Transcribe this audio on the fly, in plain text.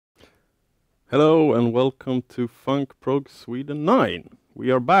Hello and welcome to Func Prog Sweden 9.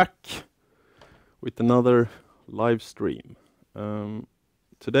 We are back with another live stream.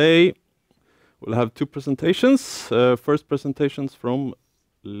 Today we'll have two presentations. First presentations from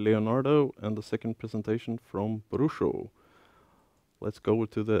Leonardo and the second presentation from Brusho. Let's go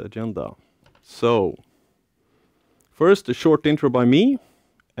to the agenda. So, first a short intro by me,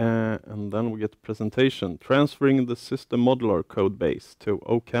 and then we get the presentation, Transferring the System Modeler Code Base to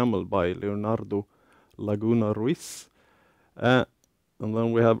OCaml by Leonardo Laguna Ruiz. And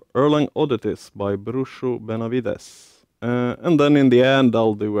then we have Erlang Oddities by Brusho Benavides. And then in the end,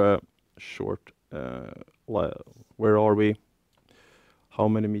 I'll do a short, where are we? How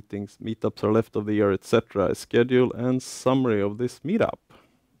many meetups are left of the year, etc. Schedule and summary of this meetup.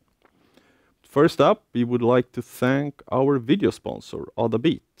 First up, we would like to thank our video sponsor,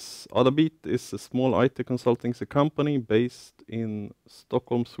 Adabeat. Adabeat is a small IT consultancy company based in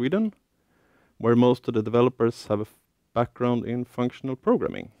Stockholm, Sweden, where most of the developers have a background in functional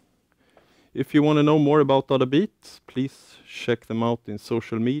programming. If you want to know more about Adabeat, please check them out in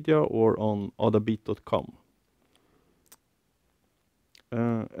social media or on adabeat.com.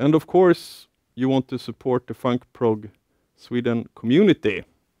 And of course, you want to support the Func Prog Sweden community.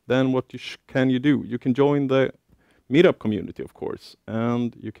 Then what can you do? You can join the meetup community, of course,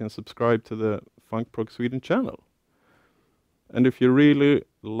 and you can subscribe to the Func Prog Sweden channel. And if you really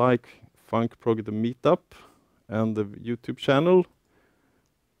like Func Prog the meetup and the YouTube channel,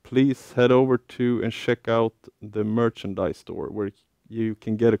 please head over to and check out the merchandise store where you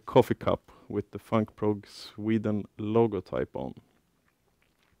can get a coffee cup with the Func Prog Sweden logotype on.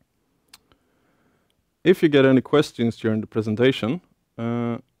 If you get any questions during the presentation,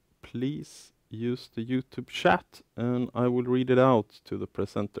 please use the YouTube chat and I will read it out to the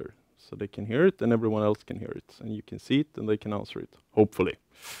presenter so they can hear it and everyone else can hear it and you can see it and they can answer it, hopefully.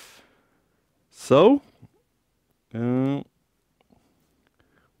 So,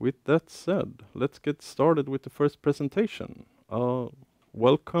 with that said, let's get started with the first presentation.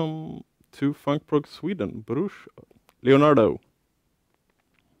 Welcome to Func Prog Sweden, Leonardo.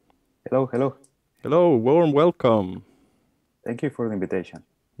 Hello, hello. Hello, warm welcome. Thank you for the invitation.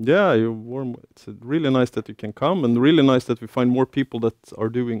 Yeah, you're warm. It's really nice that you can come, and really nice that we find more people that are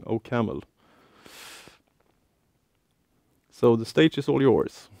doing OCaml. So the stage is all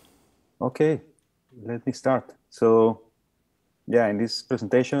yours. Okay, let me start. So, yeah, in this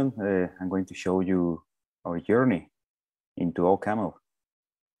presentation, I'm going to show you our journey into OCaml,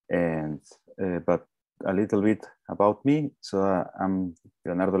 and but a little bit about me. So I'm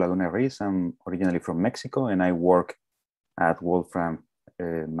Leonardo Laguna Ruiz. I'm originally from Mexico, and I work at Wolfram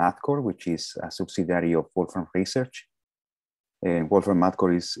Mathcore, which is a subsidiary of Wolfram Research. And Wolfram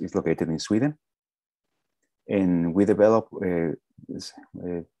Mathcore is located in Sweden. And we develop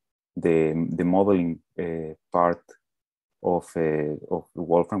the modeling part of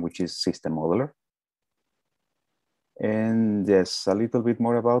Wolfram, which is System Modeler. And yes, a little bit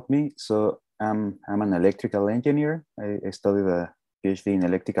more about me. So I'm an electrical engineer. I studied a PhD in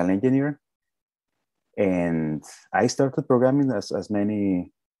electrical engineering. And I started programming as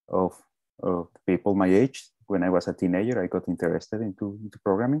many of people my age. When I was a teenager, I got interested into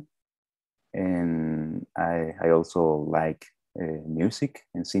programming. And I also like music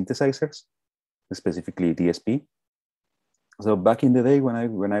and synthesizers, specifically DSP. So back in the day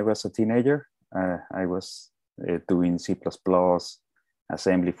when I was a teenager, I was doing C++,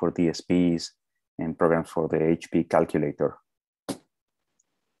 assembly for DSPs, and programs for the HP calculator.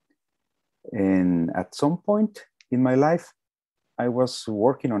 And at some point in my life, I was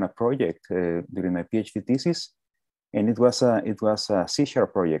working on a project during my PhD thesis, and it was a C#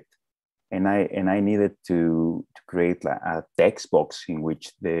 project, and I needed to create a text box in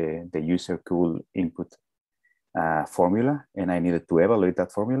which the user could input a formula, and I needed to evaluate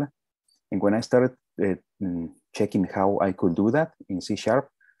that formula. And when I started checking how I could do that in C#, so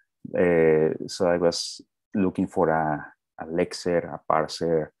I was looking for a lexer, a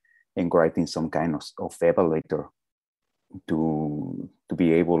parser, and writing some kind of evaluator to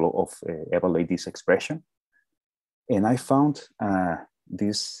be able to evaluate this expression. And I found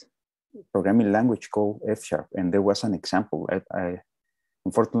this programming language called F#, and there was an example.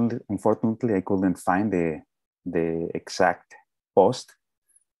 Unfortunately, I couldn't find the exact post,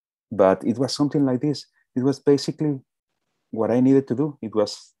 but it was something like this. It was basically what I needed to do. It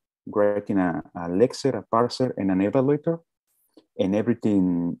was writing a lexer, a parser, and an evaluator, and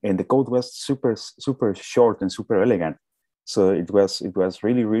everything. And the code was super short and super elegant. So it was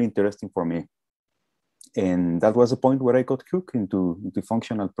really interesting for me. And that was the point where I got hooked into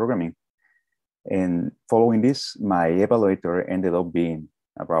functional programming. And following this, my evaluator ended up being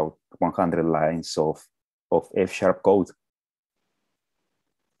about 100 lines of F# code.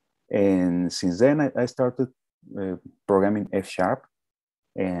 And since then, I started programming F#,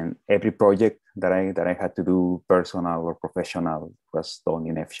 and every project that I had to do, personal or professional, was done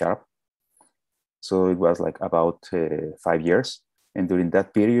in F#. So it was like about 5 years. And during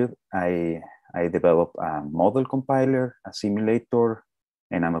that period, I developed a model compiler, a simulator,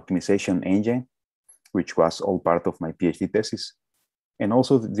 and an optimization engine, which was all part of my PhD thesis. And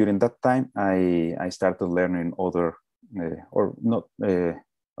also during that time, I started learning other,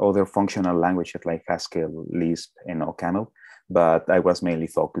 other functional languages like Haskell, Lisp, and OCaml, but I was mainly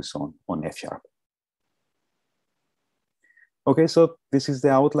focused on F#. Okay, so this is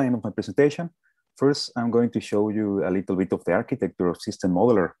the outline of my presentation. First, I'm going to show you a little bit of the architecture of System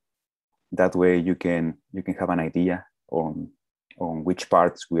Modeler. That way you can have an idea on which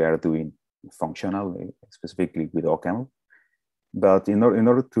parts we are doing functional, specifically with OCaml. But in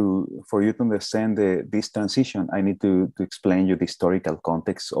order for you to understand this transition, I need to explain you the historical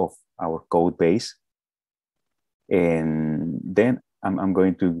context of our code base. And then I'm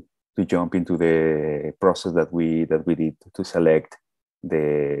going to jump into the process that we did to select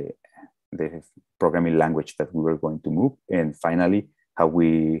the programming language that we were going to move, and finally how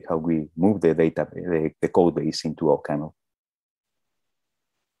we move the code base into OCaml.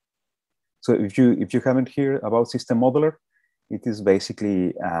 So if you haven't heard about System Modeler, it is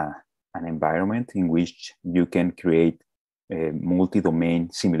basically an environment in which you can create multi-domain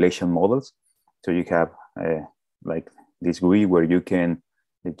simulation models. So you have like this GUI where you can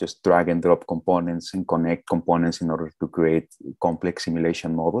just drag and drop components and connect components in order to create complex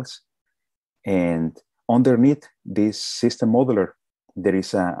simulation models. And underneath this System Modeler, there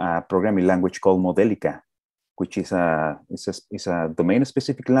is a programming language called Modelica, which is a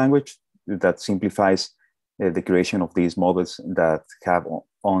domain-specific language that simplifies the creation of these models that have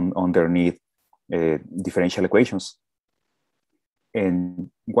underneath differential equations.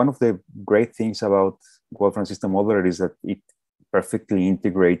 And one of the great things about Wolfram System Modeler is that it perfectly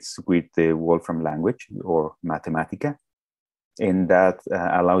integrates with the Wolfram language, or MetaModelica, and that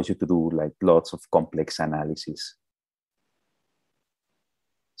allows you to do like lots of complex analysis.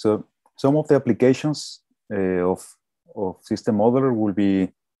 So some of the applications of System Modeler will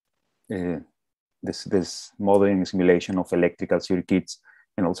be this modeling and simulation of electrical circuits,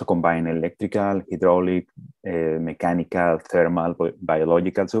 and also combine electrical, hydraulic, mechanical, thermal,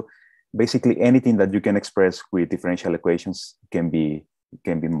 biological. So basically anything that you can express with differential equations can be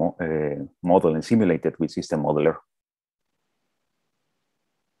modeled and simulated with System Modeler.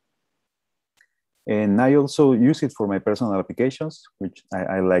 And I also use it for my personal applications, which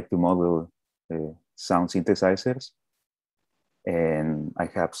I like to model sound synthesizers. And I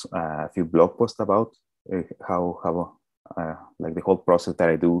have a few blog posts about how like the whole process that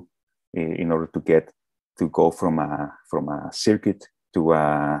I do in order to go from a circuit to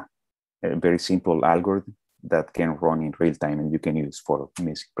a very simple algorithm that can run in real time and you can use for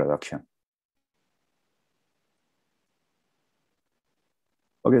music production.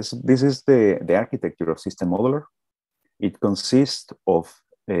 Okay, so this is the architecture of System Modeler. It consists of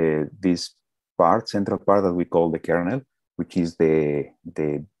this central part that we call the kernel, which is the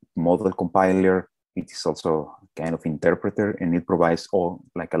model compiler. It is also a kind of interpreter, and it provides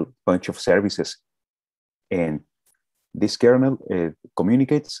like a bunch of services. And this kernel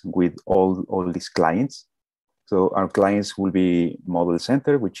communicates with all these clients. So our clients will be Model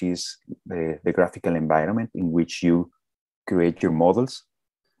Center, which is the graphical environment in which you create your models.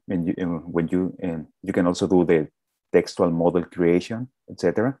 And you can also do the textual model creation,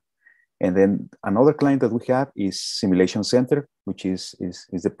 etc. And then another client that we have is Simulation Center, which is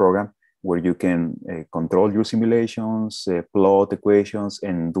the program where you can control your simulations, plot equations,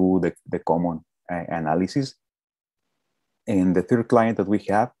 and do the common analysis. And the third client that we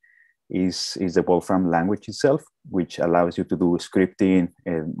have is the Wolfram language itself, which allows you to do scripting,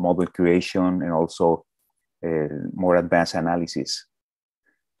 model creation, and also more advanced analysis.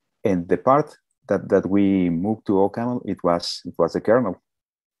 And the part that we moved to OCaml, it was the kernel.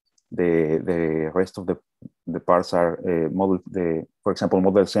 The rest of the parts are for example,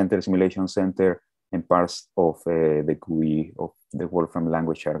 Model Center, Simulation Center, and parts of the GUI of the Wolfram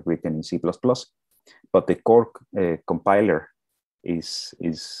language are written in C++. But the core compiler is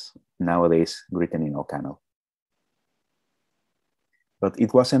nowadays written in OCaml. But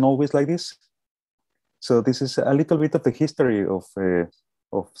it wasn't always like this. So this is a little bit of the history of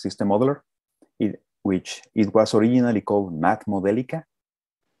System Modeler, which it was originally called MetaModelica,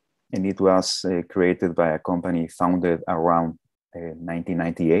 and it was created by a company founded around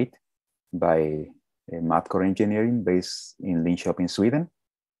 1998 by Math Core Engineering based in Linköping, Sweden.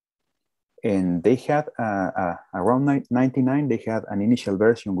 And they had, around 99, they had an initial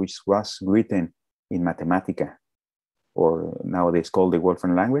version which was written in MetaModelica, or nowadays called the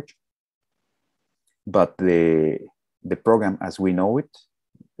Wolfram language. But the program as we know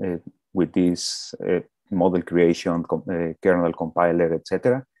it, with this model creation, kernel compiler,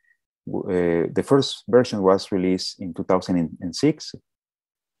 etc., the first version was released in 2006.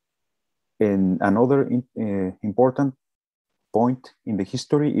 And another important point in the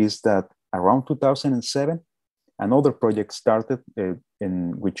history is that around 2007, another project started,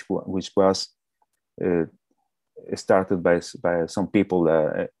 which was started by some people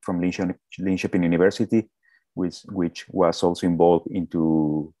from Linköpings University, which was also involved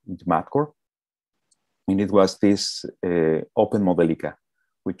into MathCore. And it was this Open Modelica,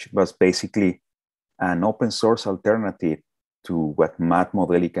 which was basically an open source alternative to what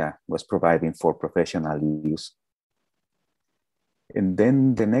MetaModelica was providing for professional use. And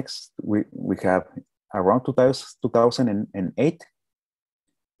then the next, we have around 2008,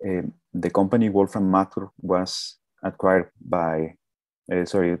 the company Wolfram MathCore was acquired by,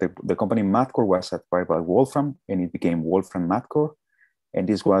 the company MathCore was acquired by Wolfram, and it became Wolfram MathCore. And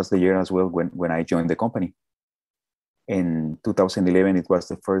this was the year as well when I joined the company. In 2011, it was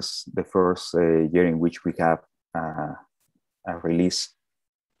the first year in which we have a release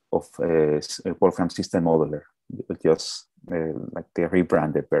of a Wolfram System Modeler, just like the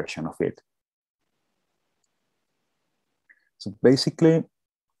rebranded version of it. So basically,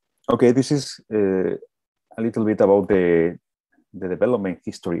 okay, this is a little bit about the development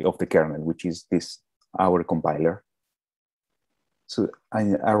history of the kernel, which is our compiler. So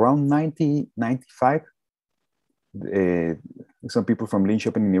around 1995, some people from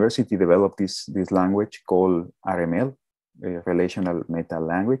Linköpings University developed this language called RML, Relational Meta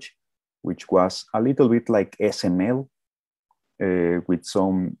Language, which was a little bit like SML with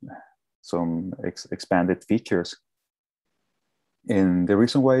some expanded features. And the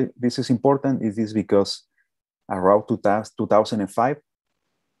reason why this is important is because around 2005,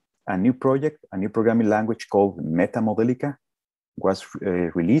 a new programming language called MetaModelica was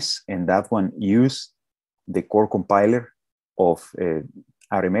released, and that one used the core compiler of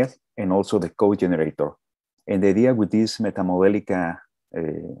RML and also the code generator. And the idea with this MetaModelica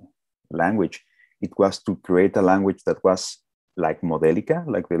language, it was to create a language that was like Modelica,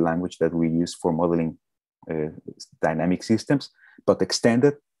 like the language that we use for modeling dynamic systems, but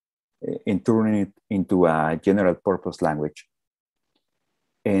extended and turning it into a general purpose language.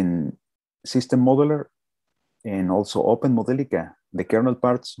 And System Modeler and also Open Modelica, the kernel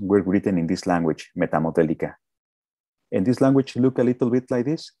parts were written in this language, MetaModelica. And this language look a little bit like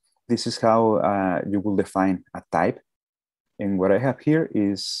this. This is how you will define a type. And what I have here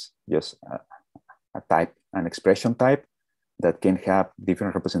is just a type, an expression type that can have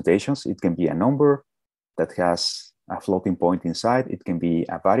different representations. It can be a number that has a floating point inside. It can be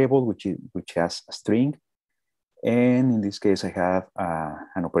a variable which has a string. And in this case, I have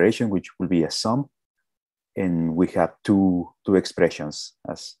an operation which will be a sum. And we have two expressions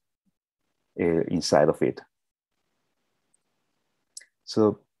as inside of it.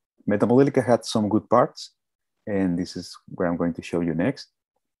 So MetaModelica had some good parts, and this is what I'm going to show you next.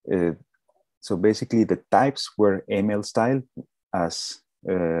 So basically, the types were ML style, as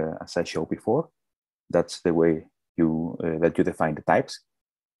I showed before. That's the way that you define the types.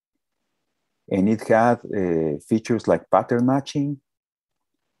 And it had features like pattern matching,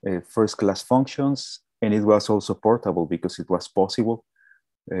 first-class functions, and it was also portable because it was possible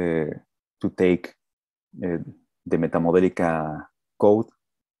to take the MetaModelica code,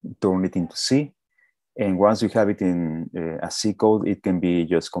 turn it into C, and once you have it in a C code, it can be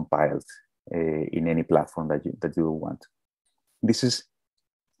just compiled in any platform that you want. This is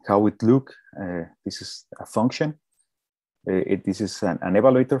how it looks. This is a function. This is an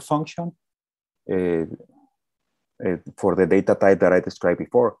evaluator function for the data type that I described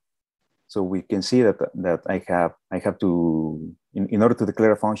before. So we can see that I have to, in order to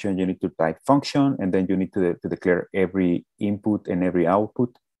declare a function, you need to type function, and then you need to declare every input and every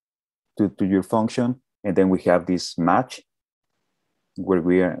output to your function. And then we have this match where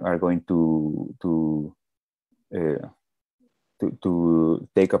we are going to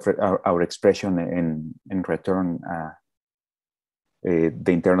take our expression and return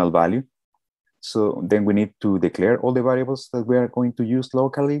the internal value. So then we need to declare all the variables that we are going to use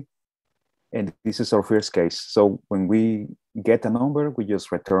locally. And this is our first case. So when we get a number, we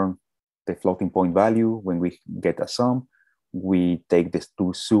just return the floating point value. When we get a sum, we take these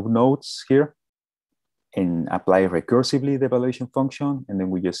two subnodes here and apply recursively the evaluation function. And then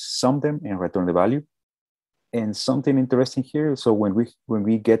we just sum them and return the value. And something interesting here, so when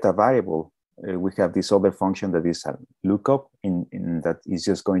we get a variable, we have this other function that is a lookup in that is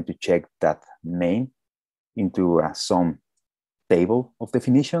just going to check that name into some table of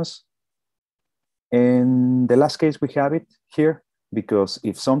definitions. In the last case, we have it here because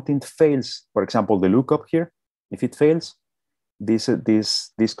if something fails, for example, the lookup here, if it fails,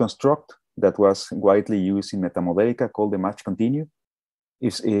 this construct that was widely used in MetaModelica called the match continue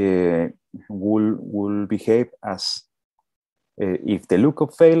is will behave as if the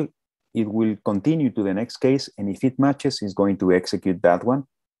lookup failed, it will continue to the next case, and if it matches, it's going to execute that one.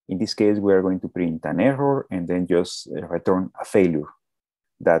 In this case, we are going to print an error and then just return a failure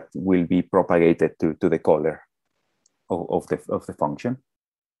that will be propagated to the caller of the function.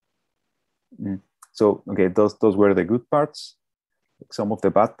 So, okay, those were the good parts. Some of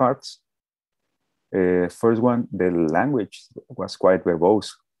the bad parts. First one, the language was quite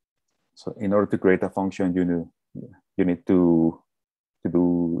verbose. So in order to create a function, you need to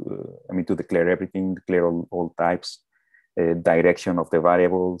do, to declare everything, declare all types, direction of the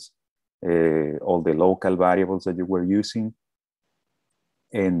variables, all the local variables that you were using.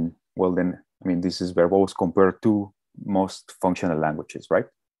 And well, then, this is verbose compared to most functional languages, right?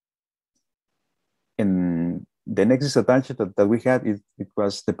 And the next disadvantage that we had, it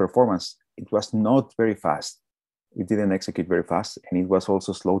was the performance. It was not very fast. It didn't execute very fast, and it was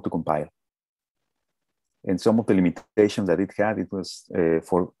also slow to compile. And some of the limitations that it had, it was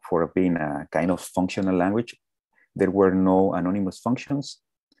for being a kind of functional language, there were no anonymous functions,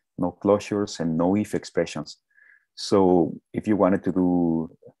 no closures, and no if expressions. So if you wanted to do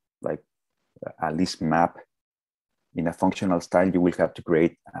like a list map in a functional style, you will have to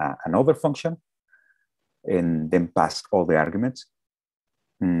create another function and then pass all the arguments.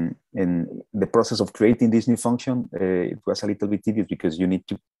 And the process of creating this new function, it was a little bit tedious because you need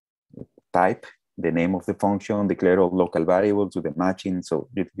to type the name of the function, declare all local variables, do the matching. So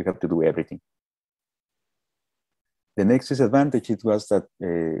you have to do everything. The next disadvantage it was that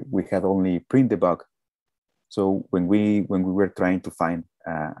we had only print debug. So when we were trying to find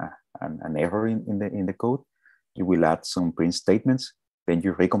an error in the code, you will add some print statements, then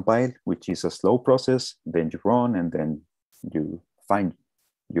you recompile, which is a slow process, then you run, and then you find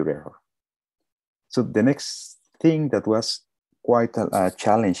your error. So the next thing that was quite a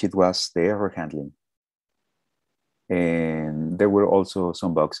challenge, it was the error handling. And there were also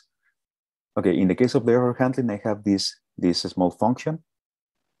some bugs. Okay, in the case of the error handling, I have this small function,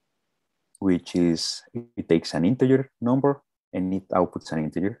 which is, it takes an integer number and it outputs an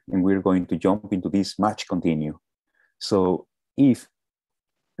integer. And we're going to jump into this match continue. So if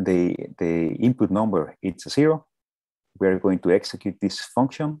the input number is a 0, we're going to execute this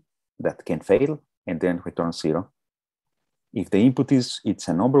function that can fail and then return 0. If the input it's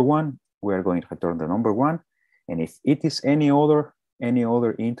a number 1, we're going to return the number 1. And if it is any other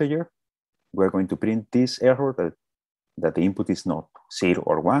integer, we're going to print this error that the input is not 0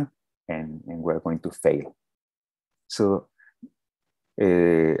 or 1, and we're going to fail. So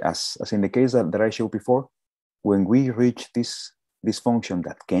as in the case that I showed before, when we reach this function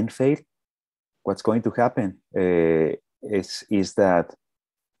that can fail, what's going to happen is that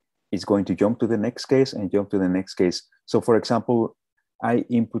it's going to jump to the next case and jump to the next case. So for example, I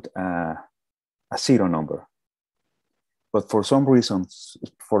input a 0 number, but for some reasons,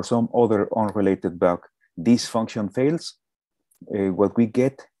 for some other unrelated bug, this function fails. What we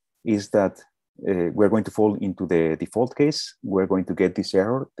get is that we're going to fall into the default case. We're going to get this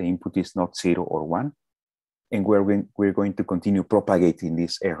error. The input is not 0 or 1. And we're going to continue propagating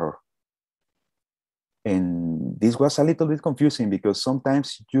this error. And this was a little bit confusing because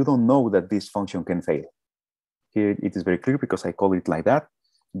sometimes you don't know that this function can fail. Here it is very clear because I call it like that,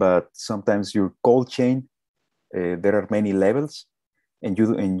 but sometimes your call chain, there are many levels, and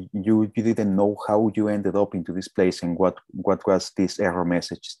you didn't know how you ended up into this place and what was this error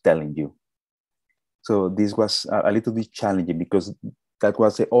message telling you. So this was a little bit challenging because that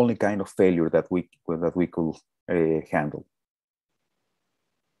was the only kind of failure that we could handle.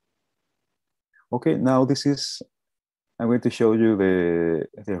 Okay, now I'm going to show you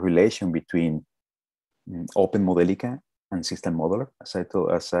the relation between OpenModelica and System Modeler.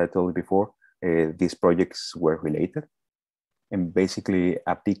 As I told you before, these projects were related, and basically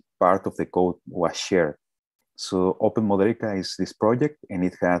a big part of the code was shared. So OpenModelica is this project, and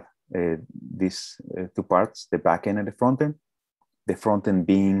it had these two parts, the backend and the frontend. The frontend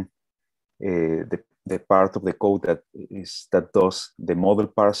being the part of the code that does the model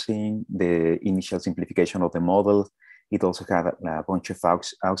parsing, the initial simplification of the model. It also had a bunch of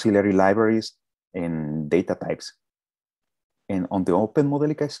auxiliary libraries and data types. And on the Open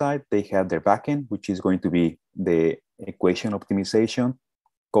Modelica side, they have their backend, which is going to be the equation optimization,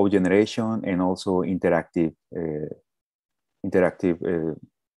 code generation, and also interactive,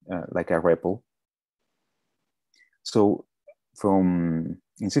 like a REPL. So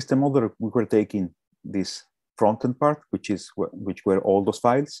in System Modeler, we were taking this front-end part, which were all those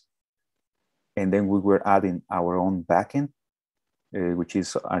files, and then we were adding our own backend, which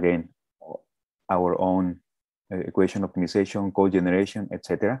is again our own equation optimization, code generation,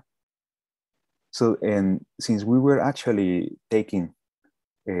 etc. So, and since we were actually taking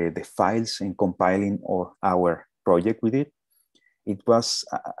the files and compiling our project with it, it was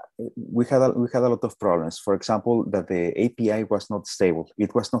we had a lot of problems. For example, that the API was not stable.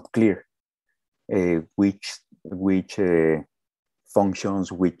 It was not clear which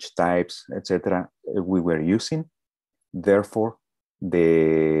functions, which types, etc. we were using. Therefore,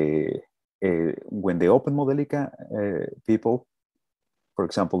 when the Open Modelica people, for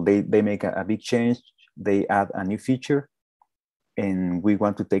example, they make a big change, they add a new feature, and we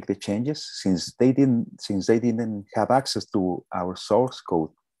want to take the changes. Since they didn't have access to our source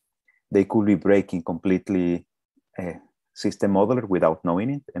code, they could be breaking completely System Modeler without knowing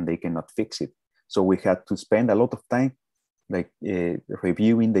it, and they cannot fix it. So we had to spend a lot of time like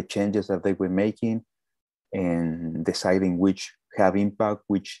reviewing the changes that they were making and deciding which have impact,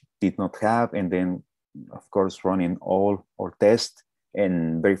 which did not have, and then of course running all our tests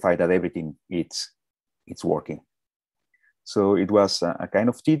and verify that everything it's working. So it was a kind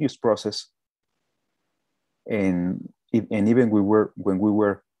of tedious process, and even when we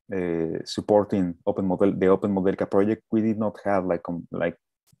were supporting the Open Modelica project, we did not have like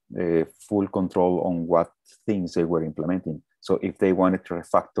full control on what things they were implementing. So if they wanted to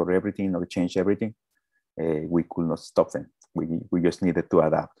refactor everything or change everything, we could not stop them. We just needed to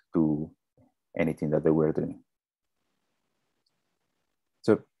adapt to anything that they were doing.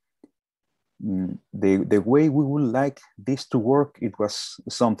 So the way we would like this to work, it was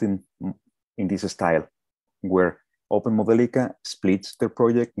something in this style, where Open Modelica splits the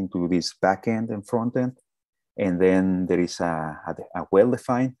project into this backend and frontend, and then there is a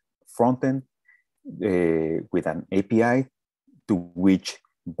well-defined frontend with an API to which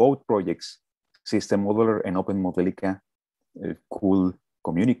both projects, System Modeler and Open Modelica, could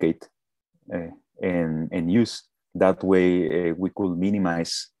communicate and use. That way, we could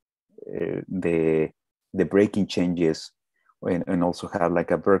minimize the breaking changes and also have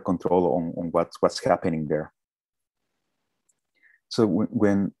like a better control on what's happening there. So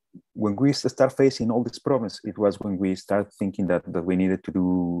when we start facing all these problems, it was when we start thinking that we needed to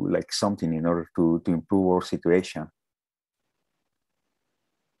do like something in order to improve our situation.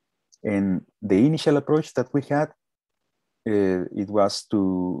 And the initial approach that we had, it was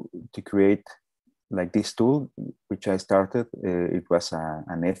to create like this tool, which I started. It was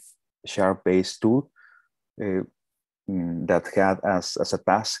an F# based tool that had as a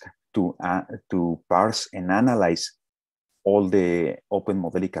task to parse and analyze all the Open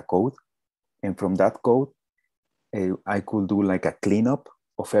Modelica code. And from that code, I could do like a cleanup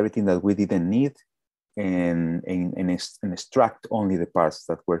of everything that we didn't need and extract only the parts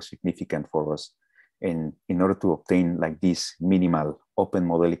that were significant for us, and in order to obtain like this minimal Open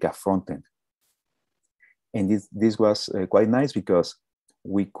Modelica frontend. And this was quite nice because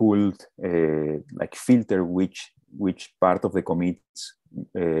we could like filter which part of the commits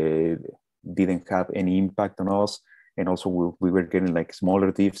didn't have any impact on us, and also we were getting like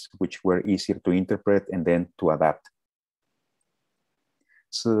smaller diffs which were easier to interpret and then to adapt.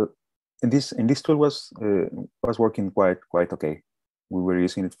 So this tool was working quite okay. We were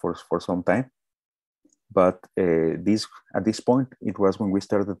using it for some time, but at this point it was when we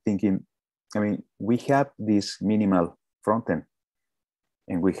started thinking, I mean, we have this minimal frontend,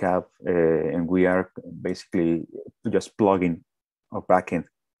 and we are basically just plugging our backend.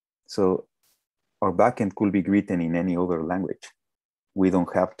 So our backend could be written in any other language. We don't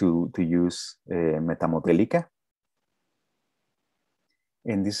have to use MetaModelica.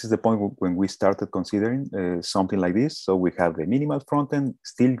 And this is the point when we started considering something like this. So we have the minimal frontend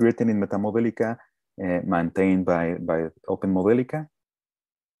still written in MetaModelica, maintained by Open Modelica.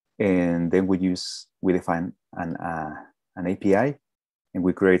 And then we define an API, and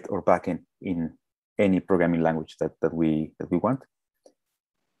we create our backend in any programming language that we want.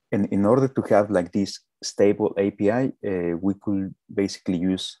 And in order to have like this stable API, we could basically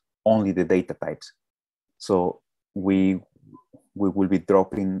use only the data types. So we will be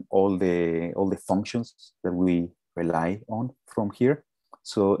dropping all the functions that we rely on from here.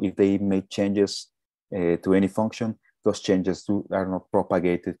 So if they make changes to any function, those changes are not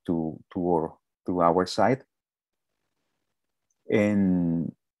propagated to our side.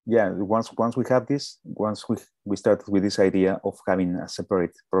 And yeah, once we have this, once we started with this idea of having a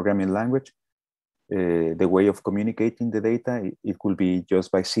separate programming language, the way of communicating the data, it could be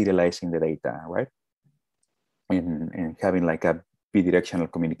just by serializing the data, right? And having like a bidirectional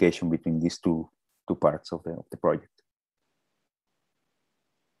communication between these two parts of the project.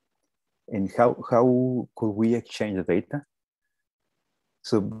 And how could we exchange the data?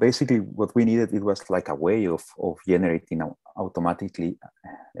 So basically what we needed, it was like a way of generating automatically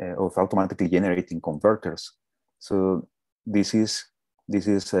generating converters. So this is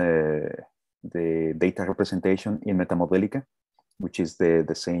the data representation in MetaModelica, which is the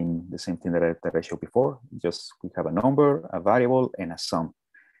same thing that I showed before. Just we have a number, a variable, and a sum.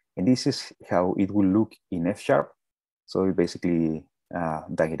 And this is how it will look in F#. So basically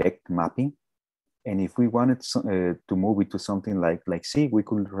direct mapping. And if we wanted to move it to something like C, we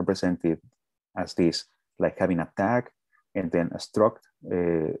could represent it as this, like having a tag and then a struct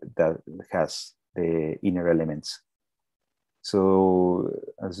that has the inner elements. So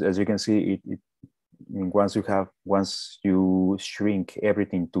as you can see, once you shrink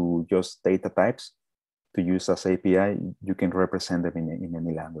everything to just data types to use as API, you can represent them in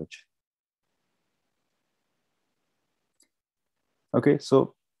any language. Okay,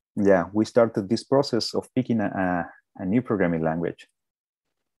 so yeah, we started this process of picking a new programming language,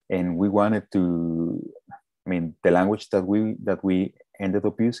 and we wanted to, the language that we ended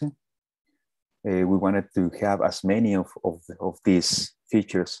up using, we wanted to have as many of these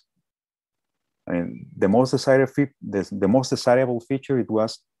features. The most desirable feature it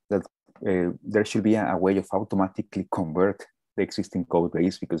was that there should be a way of automatically convert the existing code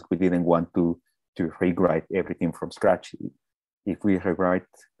base, because we didn't want to rewrite everything from scratch. If we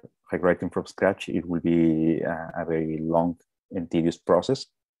rewriting from scratch, it will be a very long and tedious process.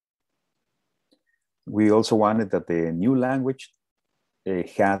 We also wanted that the new language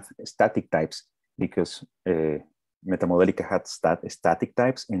had static types, because MetaModelica had static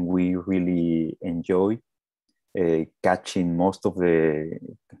types, and we really enjoy catching most of the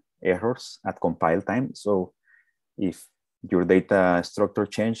errors at compile time. So if your data structure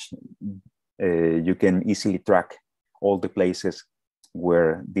change, you can easily track all the places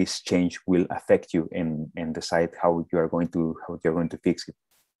where this change will affect you and decide how you're going to fix it.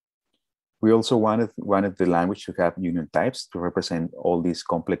 We also wanted the language to have union types to represent all this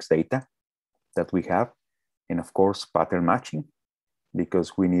complex data that we have, and of course pattern matching,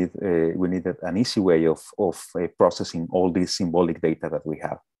 because we needed an easy way of processing all this symbolic data that we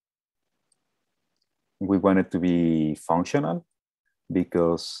have. We wanted to be functional,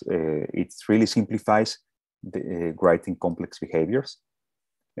 because it really simplifies writing complex behaviors.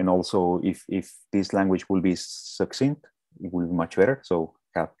 And also, if this language will be succinct, it will be much better. So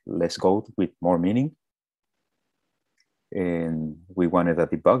have less code with more meaning. And we wanted a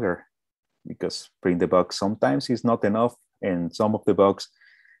debugger, because print the bugs sometimes is not enough, and some of the bugs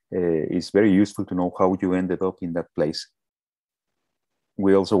is very useful to know how you ended up in that place.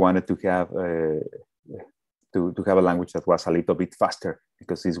 We also wanted to have a language that was a little bit faster,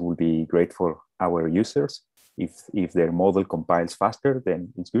 because this will be great for our users. If their model compiles faster,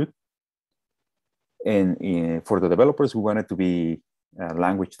 then it's good. And for the developers, we wanted to be a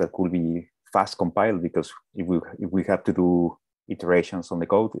language that could be fast compiled, because if we have to do iterations on the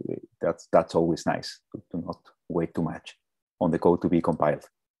code, that's always nice to not wait too much on the code to be compiled.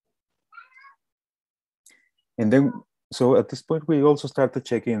 And then, so at this point, we also started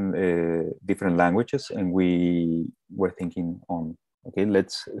checking different languages, and we were thinking on, okay,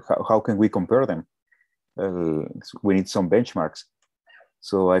 how can we compare them? We need some benchmarks.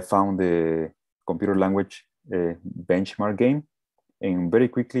 So I found the computer language benchmark game, and very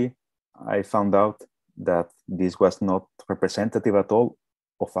quickly I found out that this was not representative at all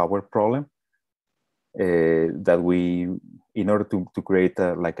of our problem. That we, in order to create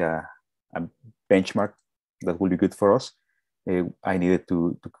a benchmark that will be good for us, I needed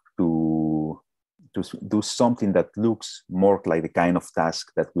to do something that looks more like the kind of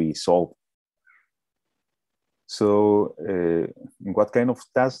task that we solve. So what kind of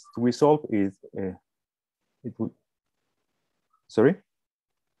task we solve is sorry?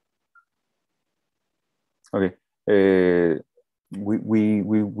 Okay.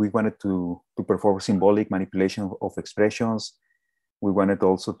 We wanted to perform symbolic manipulation of expressions. We wanted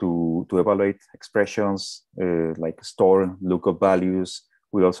also to evaluate expressions, like store lookup values.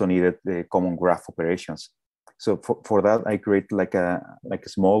 We also needed the common graph operations. So for that, I created like a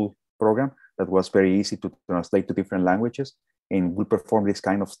small program that was very easy to translate to different languages, and will perform this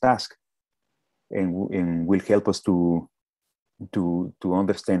kind of task, and will help us to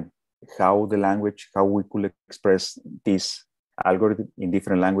understand how we could express this algorithm in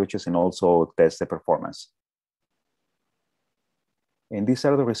different languages and also test the performance. And these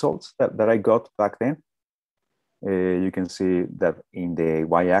are the results that I got back then. You can see that in the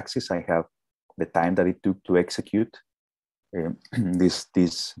y-axis, I have the time that it took to execute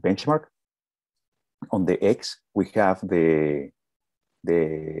this benchmark. On the x, we have the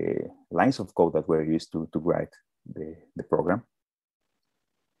lines of code that were used to write the program.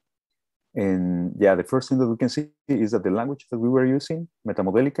 And yeah, the first thing that we can see is that the language that we were using,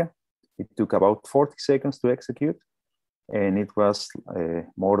 MetaModelica, it took about 40 seconds to execute, and it was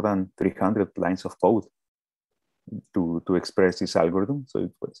more than 300 lines of code to express this algorithm. So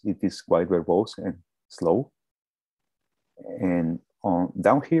it is quite verbose and slow. And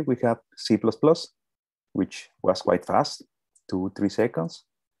down here we have C++, which was quite fast, 2-3 seconds,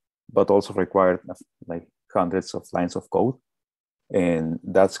 but also required like hundreds of lines of code. And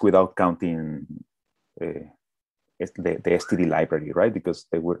that's without counting the std library, right? Because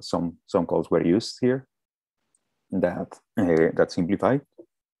there were some codes were used here that simplify.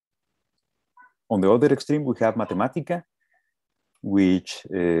 On the other extreme, we have MetaModelica, which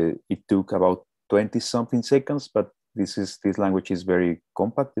it took about 20-something seconds, but this language is very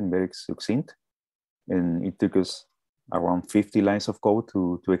compact and very succinct, and it took us around 50 lines of code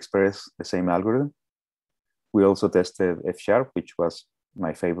to express the same algorithm. We also tested F#, which was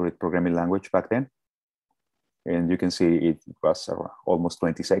my favorite programming language back then. And you can see it was almost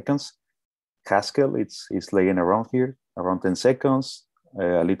 20 seconds. Haskell, it's laying around here, around 10 seconds,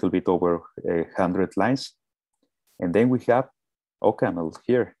 a little bit over 100 lines. And then we have OCaml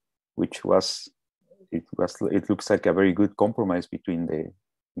here, which it looks like a very good compromise between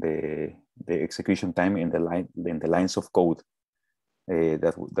the execution time and the lines of code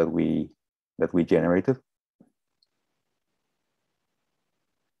that we generated.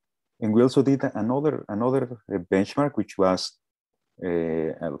 And we also did another benchmark, which was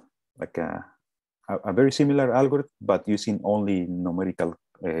like a very similar algorithm, but using only numerical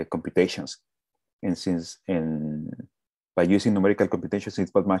computations. And by using numerical computations,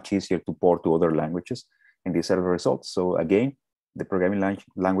 it was much easier to port to other languages. And these are the results. So again, the programming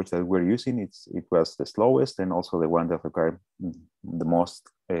language that we're using, it was the slowest and also the one that required the most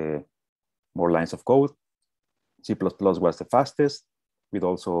more lines of code. C++ was the fastest, with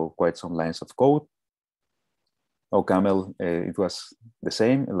also quite some lines of code. OCaml, it was the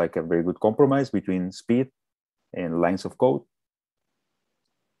same, like a very good compromise between speed and lines of code.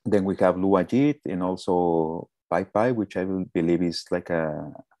 Then we have Lua JIT and also PyPy, which I believe is like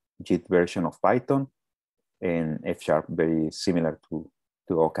a JIT version of Python, and F#, very similar to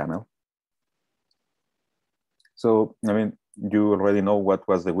OCaml. So, I mean, you already know what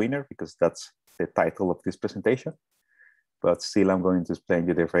was the winner because that's the title of this presentation. But still, I'm going to explain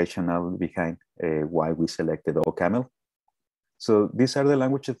you the rationale behind why we selected OCaml. So these are the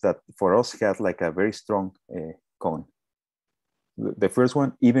languages that for us had like a very strong con. The first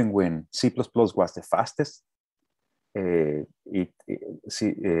one, even when C++ was the fastest,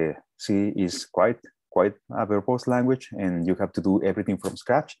 C is quite a verbose language, and you have to do everything from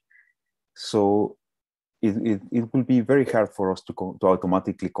scratch. So it will be very hard for us to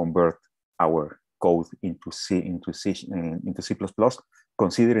automatically convert our code into C++,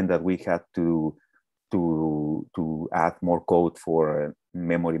 considering that we had to add more code for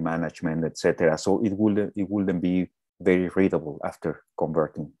memory management, etc. So it wouldn't be very readable after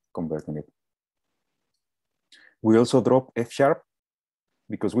converting it. We also dropped F#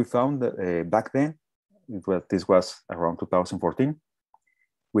 because we found that back then, this was around 2014,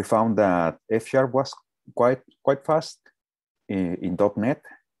 we found that F# was quite fast in .NET,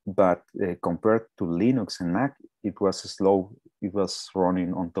 but compared to Linux and Mac, it was slow. It was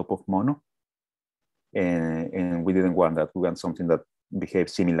running on top of Mono, and we didn't want that. We want something that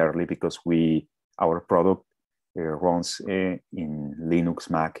behaves similarly because our product runs in Linux,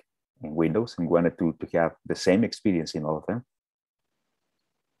 Mac, and Windows, and wanted to have the same experience in all of them.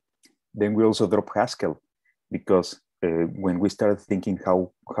 Then we also dropped Haskell because when we started thinking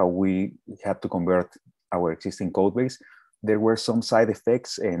how we had to convert our existing code base, there were some side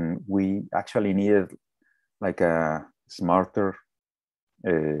effects, and we actually needed like a smarter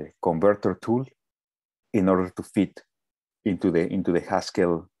converter tool in order to fit into the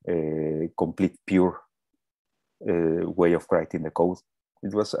Haskell complete pure way of writing the code.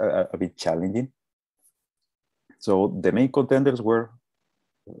 It was a bit challenging. So the main contenders were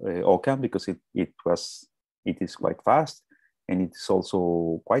OCaml because it is quite fast, and it's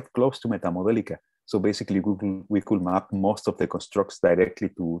also quite close to MetaModelica. So basically, we could map most of the constructs directly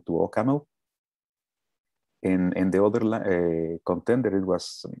to OCaml. And the other contender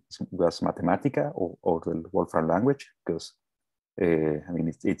was MetaModelica or the Wolfram language, because I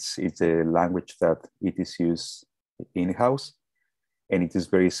mean, it's a language that it is used in-house, and it is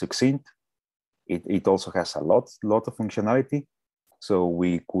very succinct. It also has a lot of functionality. So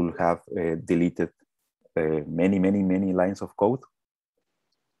we could have deleted many lines of code.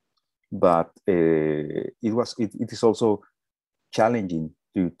 But it is also challenging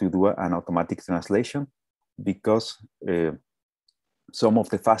to do an automatic translation, because some of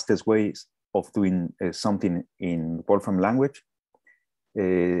the fastest ways of doing something in Wolfram language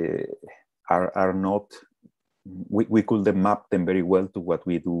are not, we could map them very well to what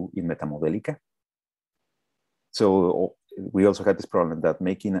we do in MetaModelica. So we also had this problem that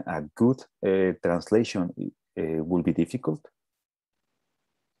making a good translation will be difficult.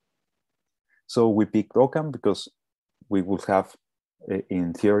 So we picked OCaml because we will have,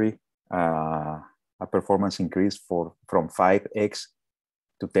 in theory, a performance increase from 5x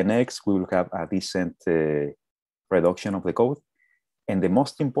to 10x. We will have a decent reduction of the code. And the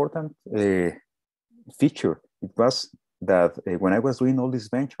most important feature, it was that when I was doing all these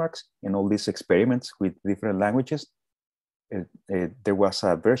benchmarks and all these experiments with different languages, there was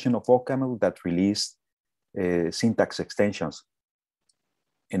a version of OCaml that released syntax extensions.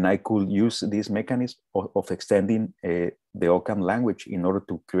 And I could use this mechanism of extending the OCaml language in order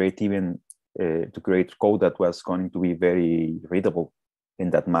to create to create code that was going to be very readable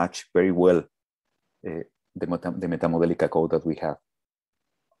and that match very well the MetaModelica code that we have.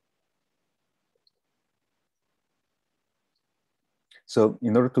 So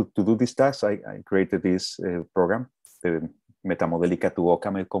in order to do this task, I created this program, the MetaModelica to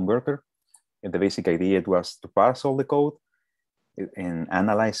OCaml converter. And the basic idea was to parse all the code and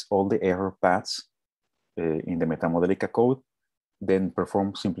analyze all the error paths in the MetaModelica code, then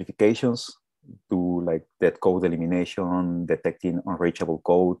perform simplifications, do like dead code elimination, detecting unreachable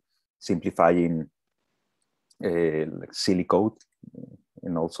code, simplifying like silly code,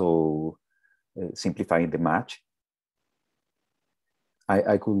 and also simplifying the match.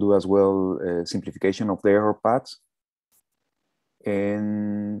 I could do as well simplification of the error paths.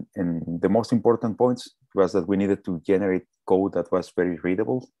 And the most important points was that we needed to generate code that was very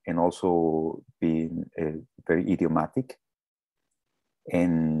readable and also being very idiomatic.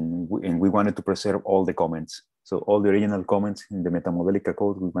 And we wanted to preserve all the comments. So all the original comments in the MetaModelica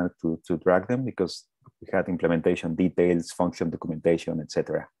code, we wanted to drag them because we had implementation details, function documentation,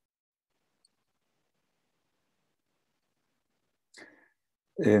 etc.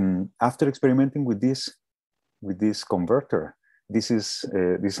 And after experimenting with this converter, this is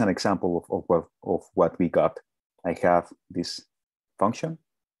an example of what we got. I have this function,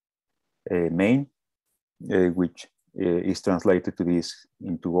 main, which is translated to this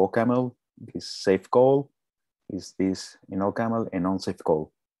into OCaml. This safe call is this in OCaml and unsafe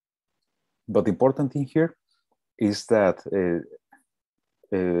call. But the important thing here is that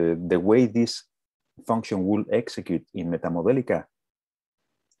the way this function will execute in MetaModelica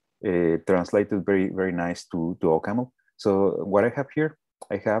translated very nice to OCaml. So what I have here,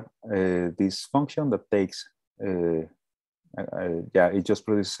 I have this function that takes, it just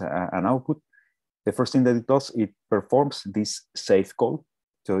produces an output. The first thing that it does, it performs this safe call.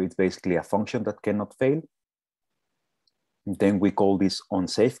 So it's basically a function that cannot fail. And then we call this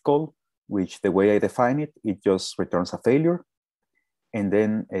unsafe call, which the way I define it, it just returns a failure and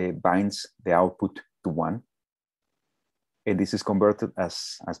then binds the output to 1. And this is converted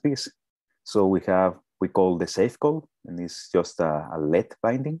as this. So we call the safe call, and it's just a let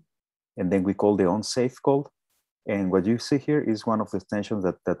binding. And then we call the unsafe call. And what you see here is one of the extensions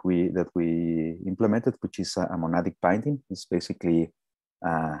that we implemented, which is a monadic binding. It's basically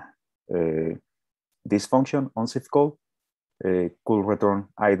this function, unsafe call, could return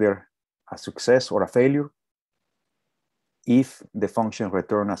either a success or a failure. If the function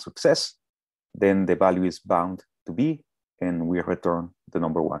returns a success, then the value is bound to be, and we return the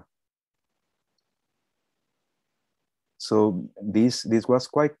number 1. So this was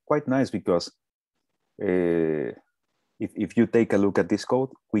quite nice because if you take a look at this code,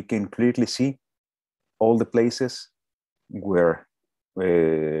 we can clearly see all the places where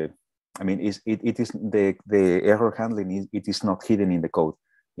I mean it is the error handling it is not hidden in the code.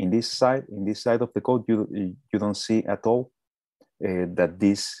 In this side of the code, you don't see at all that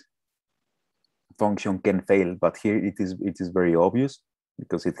this function can fail, but here it is very obvious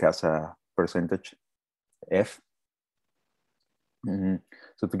because it has a percentage f.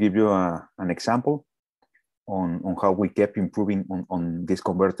 So to give you an example on how we kept improving on this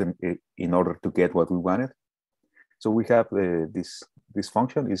converter in order to get what we wanted. So we have this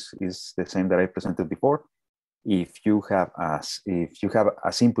function is the same that I presented before. If you have as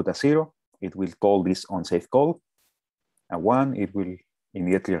input as 0, it will call this unsafe call. a 1, it will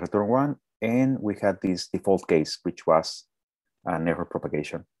immediately return 1. And we had this default case, which was an error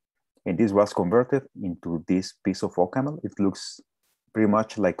propagation. And this was converted into this piece of OCaml. It looks pretty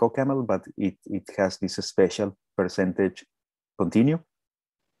much like OCaml, but it has this special percentage continue,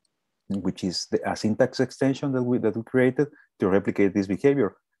 which is a syntax extension that we created to replicate this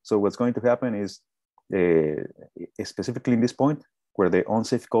behavior. So what's going to happen is, specifically in this point, where the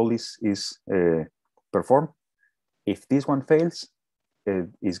unsafe call is performed, if this one fails,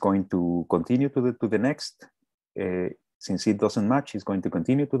 is going to continue to the next. Since it doesn't match, it's going to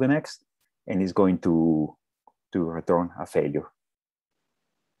continue to the next, and it's going to return a failure.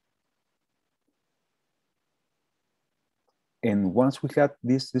 And once we had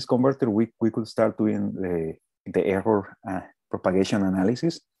this converter, we could start doing the error propagation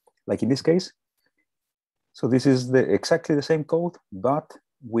analysis, like in this case. So this is exactly the same code, but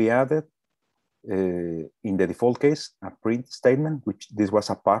we added in the default case a print statement, which this was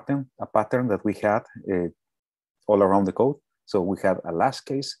a pattern that we had all around the code. So we have a last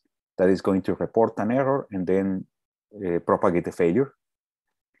case that is going to report an error and then propagate the failure.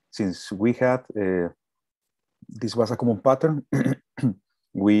 Since we had this was a common pattern,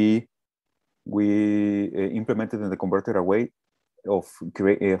 we implemented in the converter a way of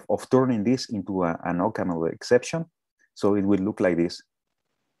turning this into an OCaml exception. So it will look like this.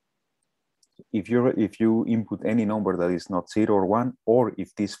 If you input any number that is not 0 or 1, or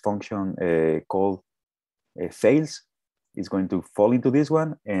if this function call fails, it's going to fall into this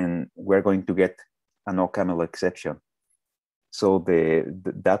one, and we're going to get an OCaml exception. So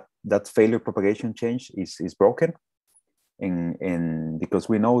that failure propagation change is broken, and because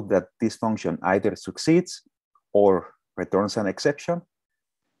we know that this function either succeeds or returns an exception,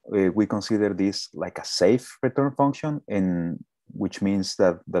 we consider this like a safe return function, and which means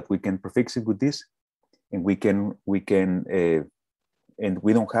that we can prefix it with this, and we don't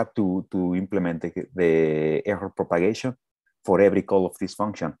have to implement the error propagation for every call of this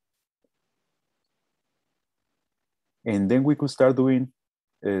function. And then we could start doing,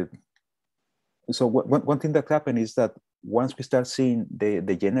 so one thing that happened is that once we start seeing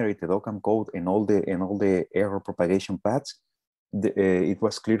the generated OCaml code and all the error propagation paths, it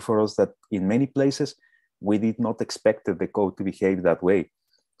was clear for us that in many places, we did not expect the code to behave that way.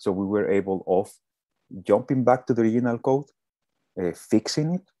 So we were able of jumping back to the original code,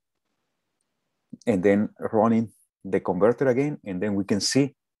 fixing it, and then running the converter again, and then we can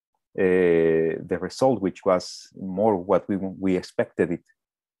see the result, which was more what we expected it.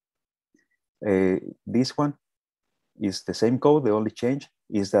 This one is the same code. The only change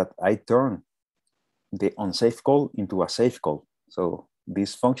is that I turn the unsafe call into a safe call. So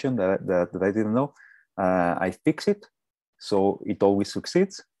this function that I didn't know, I fix it, so it always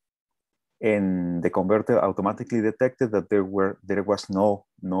succeeds, and the converter automatically detected that there was no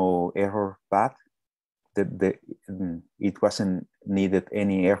error path. That it wasn't needed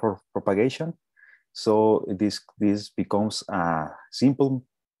any error propagation. So this becomes a simple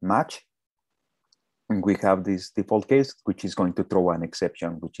match, and we have this default case which is going to throw an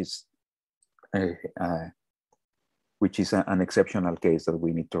exception, which is an exceptional case that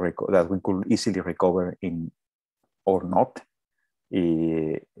we need to that we could easily recover in or not,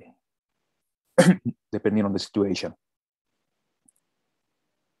 depending on the situation.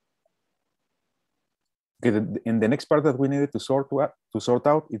 Okay, and the next part that we needed to sort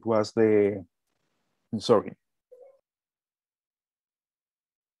out, it was the, sorry.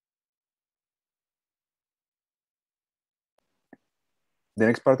 The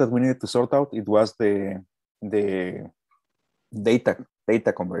next part that we needed to sort out, it was the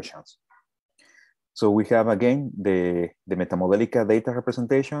data conversions. So we have again the MetaModelica data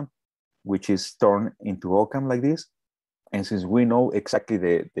representation, which is turned into OCaml like this. And since we know exactly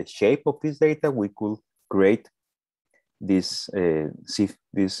the shape of this data, we could create these C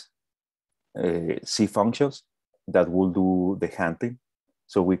functions that will do the handling.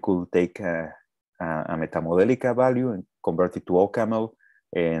 So we could take a MetaModelica value and convert it to OCaml,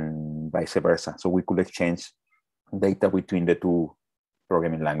 and vice versa. So we could exchange data between the two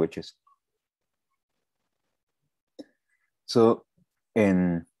programming languages. So,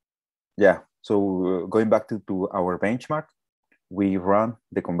 and yeah, so going back to our benchmark, we run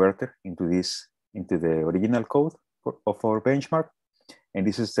the converter into the original code of our benchmark, and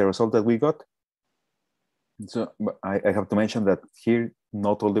this is the result that we got. So I have to mention that here,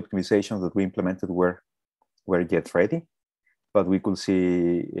 not all the optimizations that we implemented were yet ready, but we could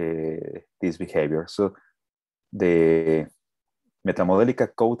see this behavior. So the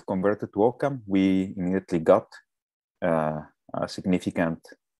MetaModelica code converted to OCaml, we immediately got a significant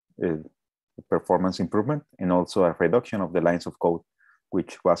performance improvement and also a reduction of the lines of code,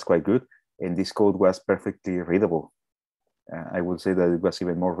 which was quite good. And this code was perfectly readable. I would say that it was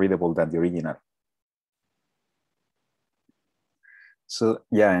even more readable than the original. So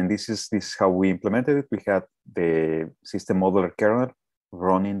yeah, and this is how we implemented it. We had the system modeler kernel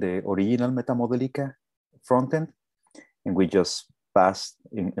running the original MetaModelica frontend, and we just passed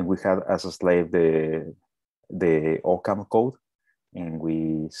and we had as a slave the OCaml code, and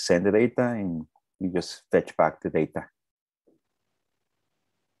we send the data and we just fetch back the data.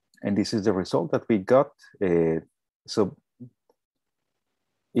 And this is the result that we got. So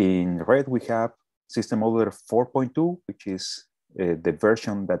in red, we have System Modeler 4.2, which is the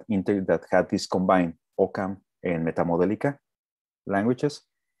version that had this combined OCaml and MetaModelica languages.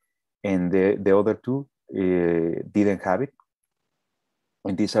 And the other two didn't have it.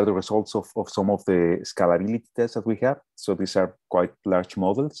 And these are the results of some of the scalability tests that we have. So these are quite large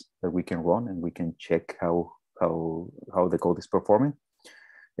models that we can run, and we can check how the code is performing.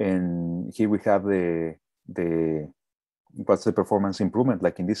 And here we have what's the performance improvement.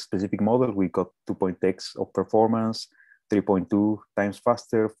 Like in this specific model, we got 2.x of performance, 3.2 times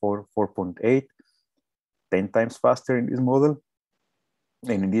faster for 4.8, 10 times faster in this model.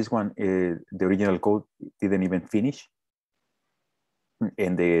 And in this one, the original code didn't even finish.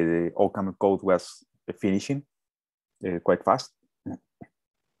 And the OCaml code was finishing quite fast.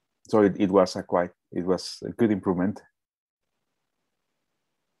 So it was a good improvement.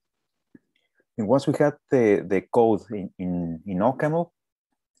 And once we had the code in OCaml,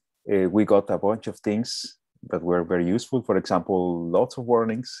 we got a bunch of things that were very useful. For example, lots of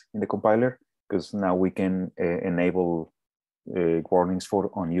warnings in the compiler, because now we can enable warnings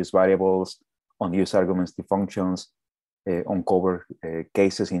for unused variables, unused arguments to functions, uncover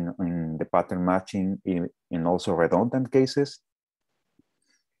cases in the pattern matching, and also redundant cases.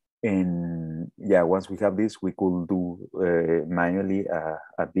 And yeah, once we have this, we could do manually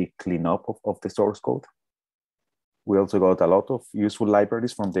a big cleanup of the source code. We also got a lot of useful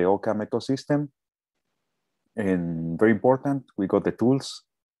libraries from the OCaml ecosystem. And very important, we got the tools,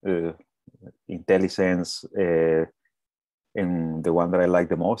 IntelliSense, and the one that I like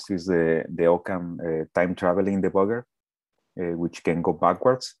the most is the OCaml time traveling debugger, which can go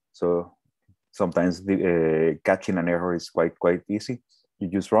backwards. So sometimes catching an error is quite easy. You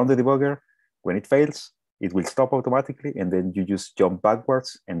just run the debugger. When it fails, it will stop automatically, and then you just jump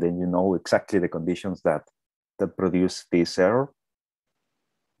backwards, and then you know exactly the conditions that produce this error.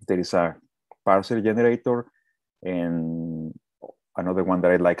 There is a parser generator, and another one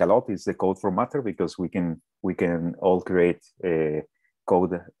that I like a lot is the code formatter, because we can all create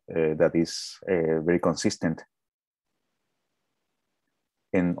code that is very consistent.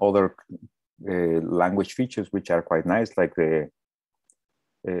 And other language features which are quite nice, like the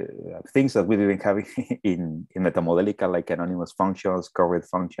things that we didn't have in MetaModelica, like anonymous functions, covered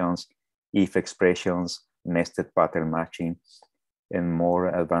functions, if expressions, nested pattern matching, and more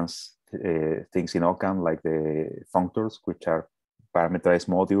advanced things in OCaml, like the functors, which are parameterized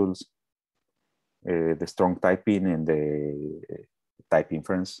modules, the strong typing, and the type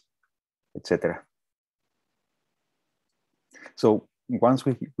inference, etc. So once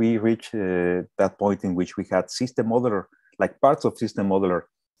we reached that point in which we had system modeler, like parts of system modeler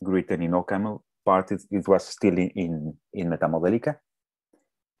written in OCaml, part it was still in MetaModelica.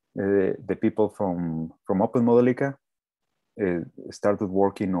 The people from OpenModelica started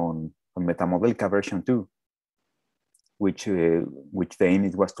working on MetaModelica version 2, which the aim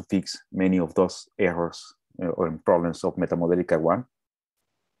it was to fix many of those errors or problems of MetaModelica 1.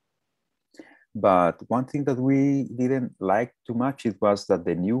 But one thing that we didn't like too much, it was that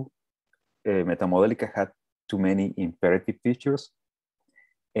the new MetaModelica had too many imperative features,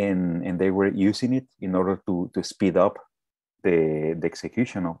 and they were using it in order to speed up the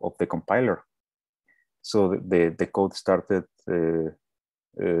execution of the compiler. So the code started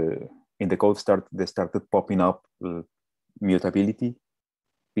they started popping up mutability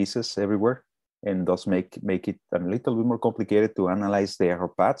pieces everywhere, and thus make it a little bit more complicated to analyze the error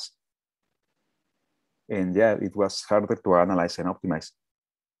paths. And yeah, it was harder to analyze and optimize.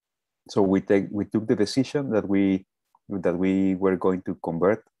 So we took the decision that we were going to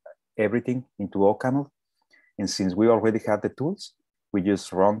convert everything into OCaml. And since we already had the tools, we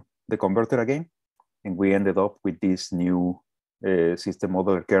just run the converter again, and we ended up with this new system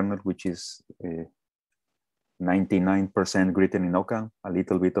modeler kernel, which is 99% written in OCaml, a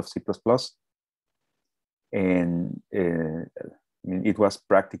little bit of C++. And it was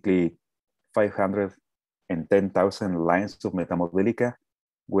practically 510,000 lines of MetaModelica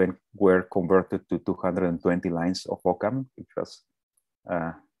when were converted to 220 lines of OCaml, which was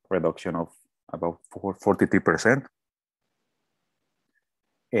a reduction of about 43%.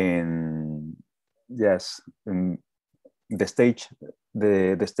 And yes, the stage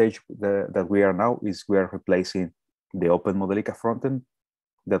that we are now is we are replacing the open Modelica frontend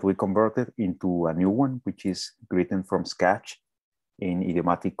that we converted into a new one, which is written from scratch in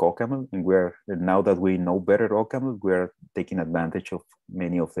idiomatic OCaml. And now that we know better OCaml, we're taking advantage of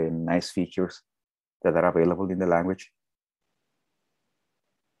many of the nice features that are available in the language.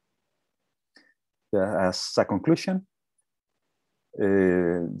 As a conclusion,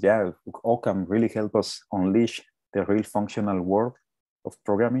 OCaml really helped us unleash the real functional world of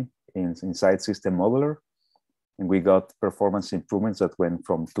programming inside System Modeler. And we got performance improvements that went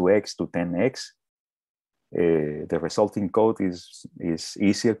from 2x to 10x. The resulting code is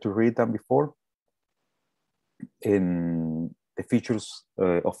easier to read than before. And the features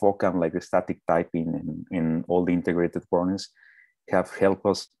of OCaml, like the static typing and all the integrated warnings, have helped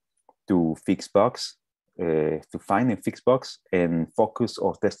us to fix bugs, to find and fix bugs, and focus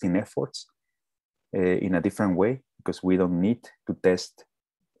our testing efforts in a different way, because we don't need to test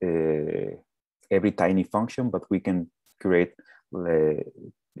every tiny function, but we can create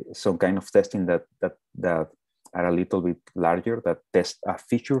some kind of testing that are a little bit larger, that test a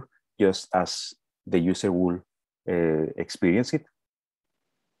feature just as the user will experience it.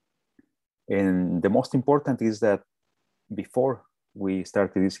 And the most important is that before we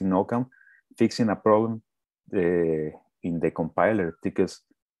started using OCaml, fixing a problem in the compiler took us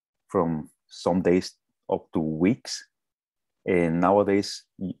from some days up to weeks. And nowadays,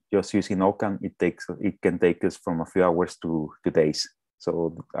 just using OCaml, it can take us from a few hours to days.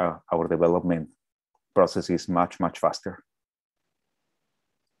 So our development process is much, much faster.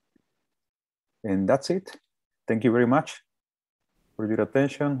 And that's it. Thank you very much for your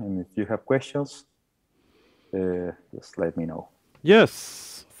attention. And if you have questions, just let me know.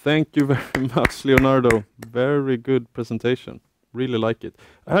 Yes, thank you very much, Leonardo. Very good presentation. Really like it.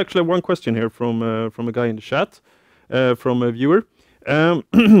 I actually have one question here from a guy in the chat, from a viewer.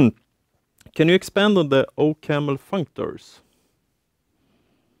 Can you expand on the OCaml functors?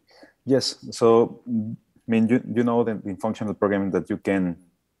 Yes. So, I mean, you know that in functional programming that you can,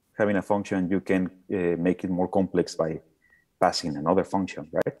 having a function, you can make it more complex by passing another function,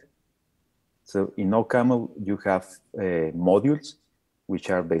 right? So in OCaml, you have modules, which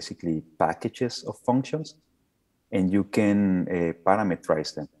are basically packages of functions, and you can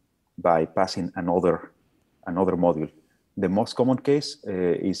parameterize them by passing another module. The most common case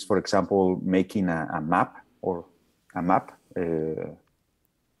is, for example, making a map or a map,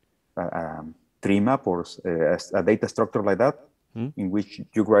 a tree map, or a data structure like that, in which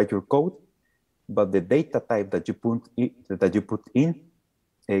you write your code, but the data type that you put in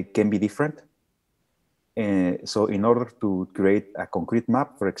can be different. So in order to create a concrete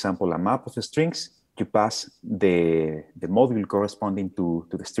map, for example, a map of strings, you pass the module corresponding to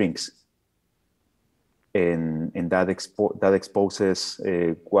the strings. And that exposes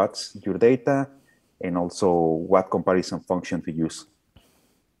what's your data and also what comparison function to use.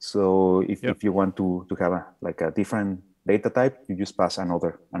 So if you want to have a different data type, you just pass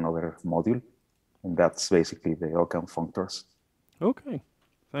another module. And that's basically the OCaml functors. Okay,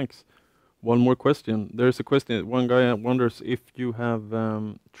 thanks. One more question. There's a question. One guy wonders if you have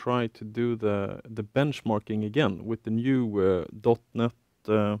tried to do the benchmarking again with the new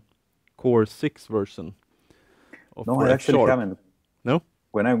 .NET Core 6 version. No, I actually haven't. No?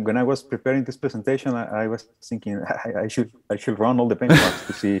 When I was preparing this presentation, I was thinking I should run all the benchmarks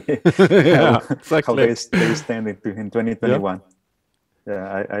to see how they stand in 2021.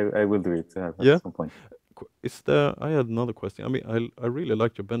 Yeah, I will do it at some point. I had another question. I mean, I really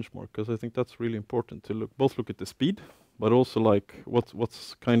like your benchmark because I think that's really important to both look at the speed, but also like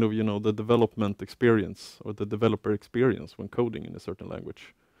what's kind of, the development experience or the developer experience when coding in a certain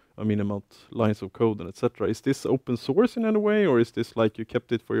language. I mean, amount lines of code and etc. Is this open source in any way, or is this like you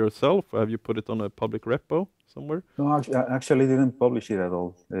kept it for yourself? Or have you put it on a public repo somewhere? No, I actually didn't publish it at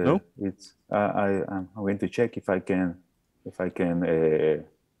all. No? It's I'm going to check if I can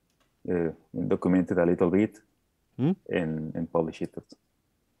document it a little bit and publish it.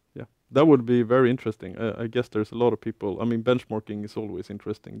 Yeah, that would be very interesting. I guess there's a lot of people. I mean, benchmarking is always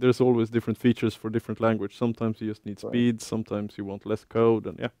interesting. There's always different features for different language. Sometimes you just need speed. Sometimes you want less code,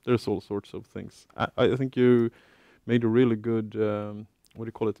 and there's all sorts of things. I think you made a really good what do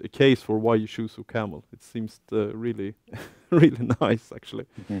you call it? A case for why you choose OCaml. It seems really, really nice. Actually,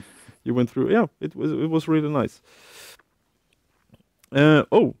 you went through. Yeah, it was really nice.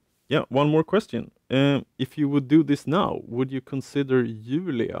 One more question. If you would do this now, would you consider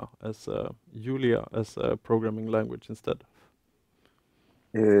Julia as a programming language instead?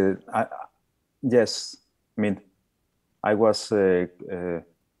 Yes, I mean, I was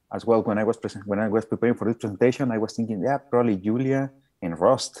as well when I was preparing for this presentation. I was thinking, yeah, probably Julia and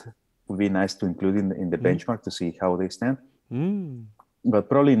Rust would be nice to include in the benchmark to see how they stand. But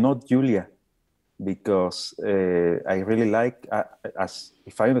probably not Julia, because I really like, as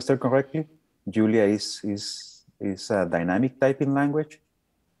if I understand correctly, Julia is a dynamic typing language,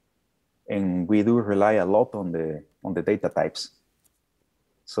 and we do rely a lot on the data types.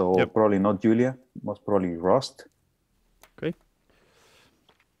 So probably not Julia, most probably Rust. Okay.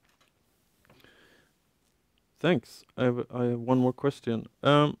 Thanks. I have one more question.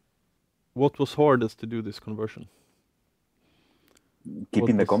 What was hardest to do this conversion?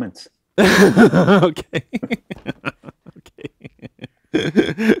 Keeping the comments. Okay. Okay.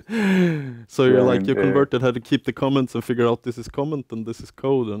 So you're like, you converted, had to keep the comments and figure out this is comment and this is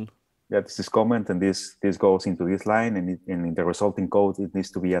code, and yeah, this is comment, and this goes into this line, and in the resulting code it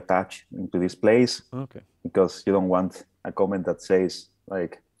needs to be attached into this place. Okay. Because you don't want a comment that says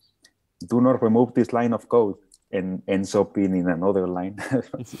like, do not remove this line of code, and ends up in another line.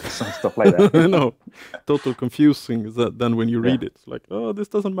 Some stuff like that. No, total confusing is that then when you read it, it's like, oh, this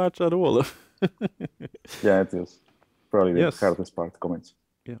doesn't match at all. Yeah, it is probably the hardest part, comments.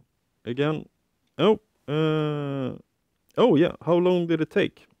 Yeah. Again, oh yeah, how long did it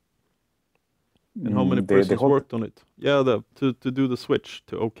take? And how many persons worked on it? Yeah, to do the switch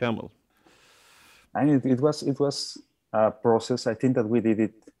to OCaml. And it was a process. I think that we did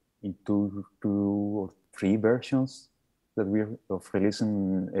it in two or three versions that we of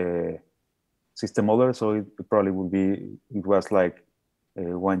releasing system modeler. So it probably would be, it was like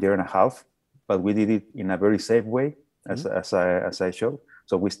 1 year and a half, but we did it in a very safe way, as I showed.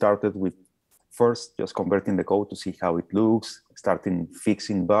 So we started with first just converting the code to see how it looks, starting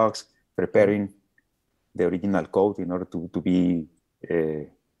fixing bugs, preparing the original code in order to be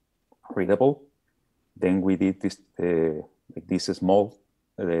readable. Then we did this small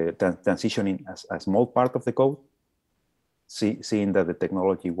transitioning as a small part of the code, seeing that the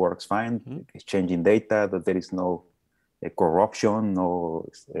technology works fine, exchanging data, that there is no corruption,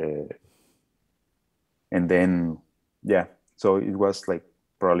 and then so it was like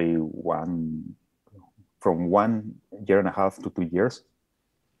probably from 1 year and a half to 2 years,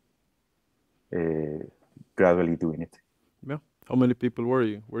 gradually doing it. Yeah. How many people were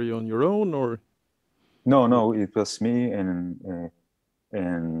you? Were you on your own, or? No, it was me and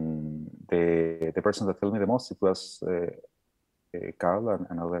the person that helped me the most. It was Carl, and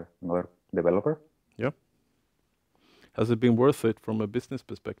another developer. Yeah. Has it been worth it from a business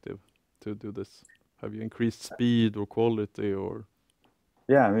perspective to do this? Have you increased speed or quality, or?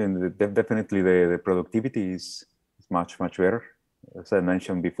 Yeah, I mean, definitely the productivity is much better. As I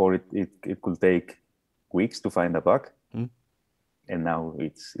mentioned before, it could take weeks to find a bug, and now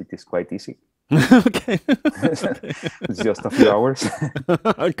it is quite easy. Okay. It's just a few hours.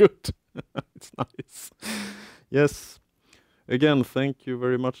 Good. It's nice. Yes. Again, thank you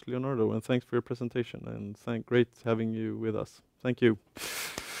very much, Leonardo, and thanks for your presentation. And great having you with us. Thank you.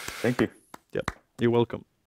 Thank you. Yeah, you're welcome.